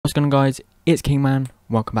What's going on, guys? It's Kingman.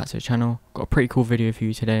 Welcome back to the channel. Got a pretty cool video for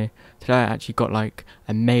you today. Today I actually got like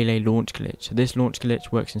a melee launch glitch. So this launch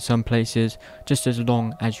glitch works in some places just as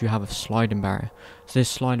long as you have a sliding barrier. So this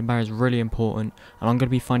sliding barrier is really important, and I'm going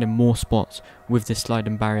to be finding more spots with this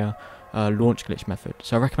sliding barrier launch glitch method.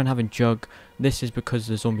 So I recommend having Jug. This is because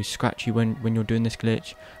the zombies scratch you when you're doing this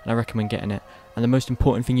glitch, and I recommend getting it. And the most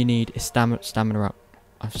important thing you need is stamina up.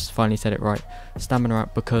 I've finally said it right. Stamina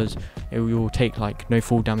up, because it will take like no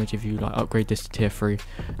full damage if you like upgrade this to tier 3.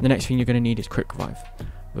 And the next thing you're going to need is quick revive.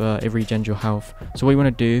 It regens your health. So what you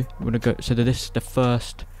want to do, you want to go. So this is the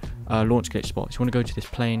first launch glitch spot. So you want to go to this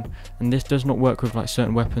plane, and this does not work with like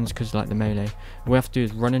certain weapons because like the melee. What we have to do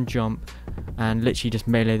is run and jump, and literally just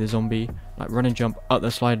melee the zombie. Like run and jump up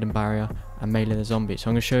the sliding barrier and melee the zombie. So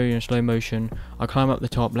I'm going to show you in slow motion. I climb up the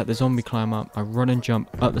top, let the zombie climb up, I run and jump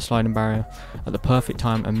up the sliding barrier at the perfect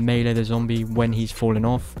time and melee the zombie when he's falling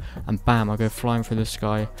off, and bam, I go flying through the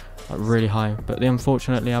sky like really high. But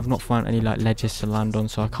unfortunately I've not found any like ledges to land on,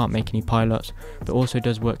 so I can't make any pilots. But it also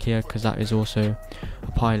does work here because that is also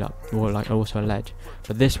a pilot, or like also a ledge.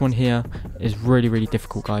 But this one here is really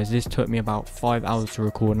difficult, guys. This took me about 5 hours to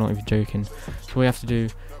record, not even joking. So what we have to do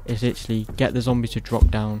is literally get the zombie to drop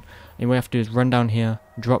down, and what we have to do is run down here,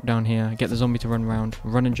 drop down here, get the zombie to run around,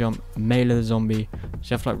 run and jump, melee the zombie. So you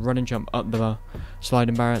have to like run and jump up the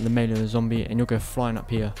sliding barrier, the melee the zombie, and you'll go flying up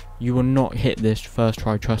here. You will not hit this first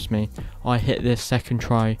try, trust me. I hit this second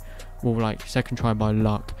try, well, like second try by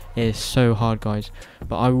luck. It is so hard, guys.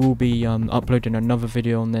 But I will be uploading another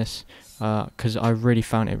video on this because I really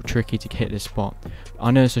found it tricky to hit this spot. I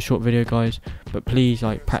know it's a short video, guys, but please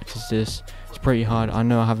like practice this. It's pretty hard. I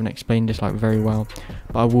know I haven't explained this like very well,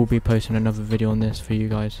 but I will be posting another video on this for you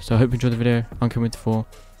guys. So I hope you enjoyed the video. I'm Kingman 4.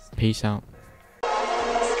 Peace out.